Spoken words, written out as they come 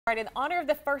All right, in honor of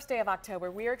the first day of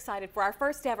October, we are excited for our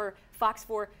first ever Fox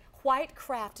 4 White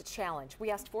Craft Challenge.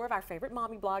 We asked 4 of our favorite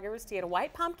mommy bloggers to get a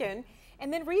white pumpkin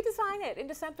and then redesign it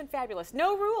into something fabulous.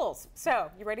 No rules.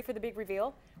 So, you ready for the big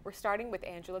reveal? We're starting with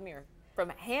Angela Muir from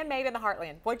Handmade in the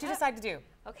Heartland. What'd you decide to do?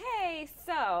 Okay,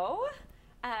 so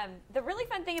the really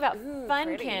fun thing about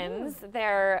Funkins,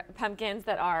 they're pumpkins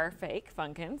that are fake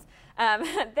Funkins.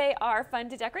 They are fun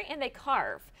to decorate and they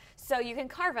carve. So you can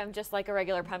carve them just like a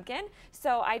regular pumpkin.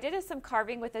 So I did some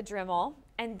carving with a Dremel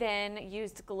and then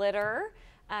used glitter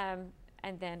and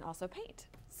then also paint.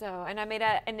 So, and I made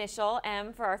an initial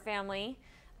M for our family.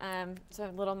 So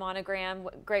a little monogram,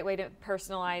 great way to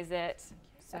personalize it.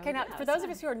 So, okay, now for those of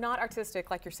us who are not artistic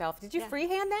like yourself, did you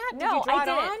freehand that? No, did you draw I it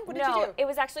didn't. on? What did you do? It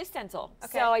was actually stencil.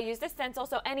 Okay. So I used a stencil,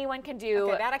 so anyone can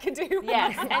do. Okay, that I can do.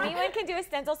 Yes, anyone can do a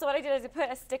stencil. So what I did is I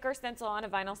put a sticker stencil on a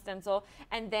vinyl stencil,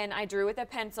 and then I drew with a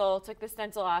pencil, took the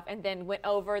stencil off, and then went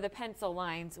over the pencil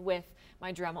lines with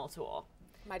my Dremel tool.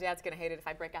 My dad's going to hate it if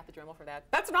I break out the Dremel for that.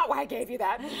 That's not why I gave you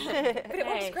that. But it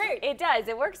works great. It does.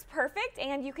 It works perfect,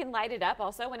 and you can light it up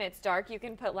also when it's dark. You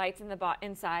can put lights in the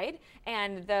inside,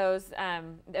 and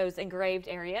those engraved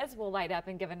areas will light up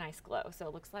and give a nice glow. So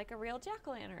it looks like a real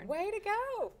jack-o'-lantern. Way to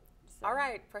go. So. All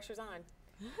right, pressure's on.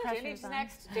 Jenny's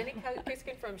next. Jenny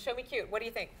Kuskin from Show Me Cute. What do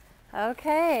you think?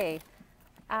 Okay.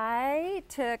 I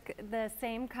took the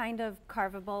same kind of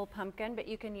carvable pumpkin, but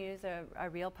you can use a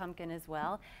real pumpkin as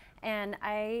well. And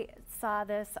I saw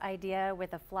this idea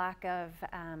with a flock of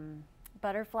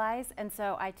butterflies, and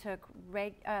so I took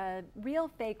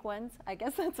real fake ones, I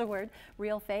guess that's a word,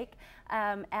 real fake,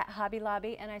 at Hobby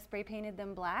Lobby, and I spray painted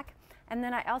them black. And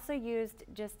then I also used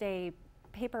just a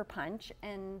paper punch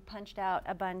and punched out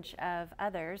a bunch of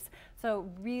others, so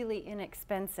really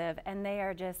inexpensive, and they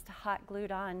are just hot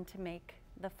glued on to make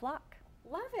the flock.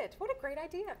 Love it. What a great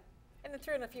idea. And then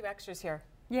threw in a few extras here.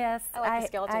 Yes. I like the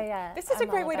skeleton. This is a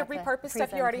great way to repurpose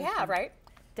stuff you already have, right?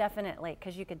 Definitely,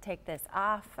 because you could take this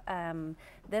off.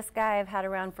 This guy I've had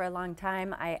around for a long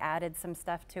time. I added some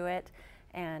stuff to it,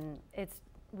 and it's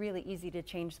really easy to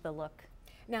change the look.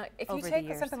 Now, if you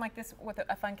take something like this with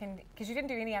a Funkin, because you didn't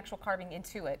do any actual carving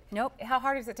into it, nope. How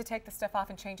hard is it to take the stuff off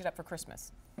and change it up for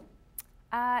Christmas?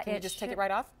 Can you just take it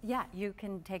right off? Yeah, you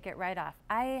can take it right off.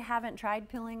 I haven't tried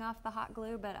peeling off the hot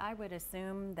glue, but I would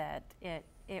assume that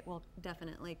it will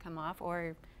definitely come off,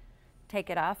 or take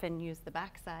it off and use the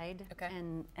back side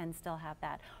and still have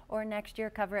that. Or next year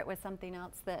cover it with something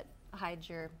else that hides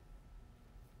your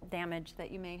damage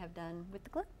that you may have done with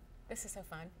the glue. This is so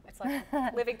fun. It's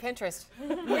like living Pinterest.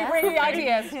 Bringing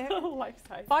ideas.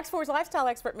 Fox 4's lifestyle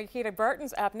expert, Makita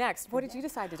Burton's up next. What did you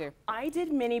decide to do? I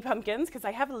did mini pumpkins because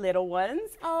I have little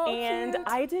ones. Oh, and cute.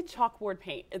 I did chalkboard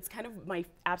paint. It's kind of my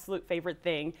absolute favorite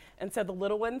thing. And so the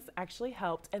little ones actually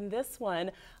helped. And this one,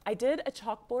 I did a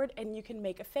chalkboard and you can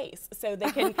make a face. So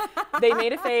they can, they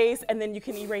made a face and then you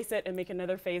can erase it and make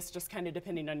another face, just kind of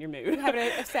depending on your mood. You're having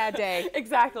a sad day.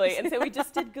 Exactly. And so we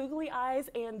just did googly eyes,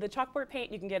 and the chalkboard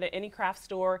paint you can get at any craft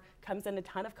store, comes in a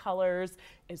ton of colors,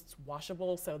 it's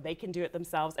washable so they can do it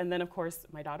themselves. And then of course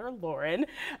my daughter Lauren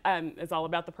is all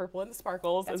about the purple and the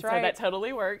sparkles. That's and so that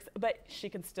totally works, but she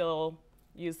can still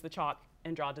use the chalk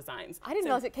and draw designs. I didn't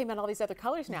realize it came in all these other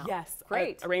colors now. Yes,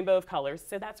 great. A rainbow of colors.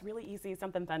 So that's really easy,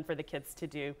 something fun for the kids to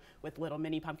do with little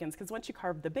mini pumpkins, because once you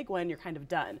carve the big one, you're kind of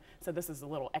done. So this is a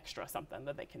little extra something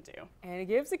that they can do. And it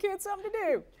gives the kids something to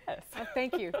do. Yes.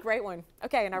 Thank you. Great one.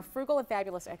 Okay, and our frugal and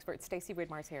fabulous expert, Stacy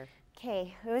Widmar's here.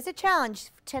 Okay, it was a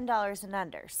challenge, $10 and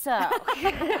under. So,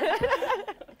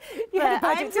 but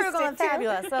I'm frugal and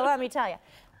fabulous, so let me tell you.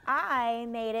 I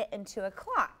made it into a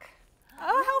clock.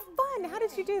 Oh, how fun. How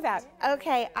did you do that?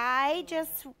 Okay, I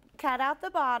just cut out the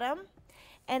bottom,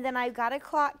 and then I got a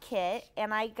clock kit,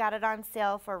 and I got it on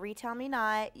sale for Retail Me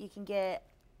Not. You can get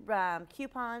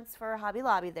coupons for Hobby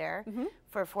Lobby there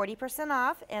for 40%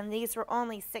 off, and these were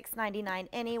only $6.99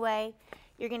 anyway.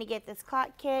 You're going to get this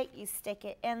clock kit, you stick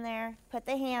it in there, put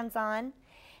the hands on,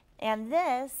 and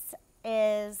this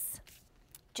is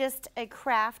just a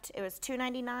craft. It was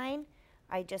 $2.99.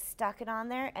 I just stuck it on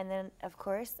there, and then, of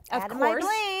course, added my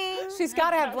bling. She's got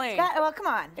to have bling. Well, come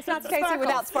on. It's not Stacy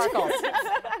without sparkles.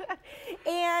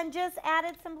 And just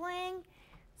added some bling,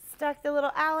 stuck the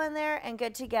little owl in there, and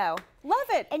good to go. Love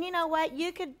it. And you know what?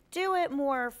 You could do it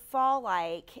more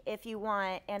fall-like if you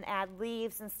want, and add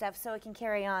leaves and stuff so it can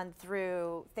carry on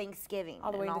through Thanksgiving.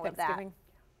 All the way into Thanksgiving.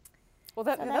 Well,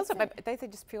 they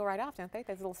just peel right off, don't they?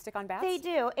 Those little stick-on bats? They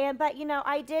do, but you know,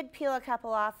 I did peel a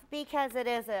couple off because it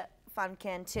is a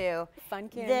Funkin too.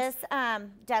 Funkin. This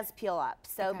does peel up,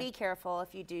 so be careful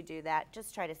if you do that.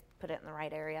 Just try to put it in the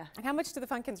right area. And how much do the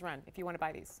Funkins run if you want to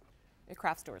buy these at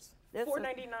craft stores? This was-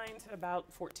 $4.99 to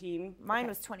about $14. Mine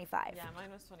was 25. Yeah, mine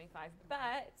was 25,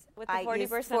 but with the I 40%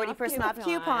 used 40% off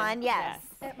coupon, yes.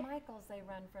 At Michael's, they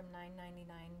run from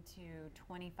 $9.99 to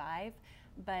 $25,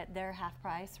 but they're half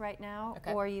price right now.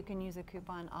 Okay. Or you can use a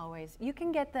coupon always. You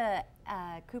can get the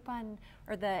coupon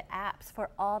or the apps for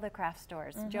all the craft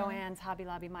stores, Joann's, Hobby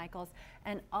Lobby, Michael's,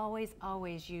 and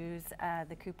always use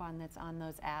the coupon that's on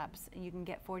those apps. And you can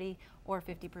get 40 or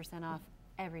 50% off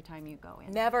every time you go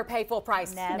in. Never pay full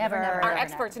price. Never. Our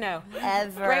experts know.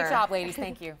 Ever. Great job, ladies.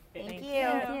 Thank you. Thank you.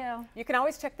 Thank you. You can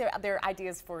always check their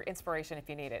ideas for inspiration if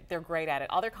you need it. They're great at it.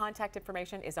 All their contact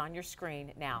information is on your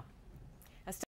screen now.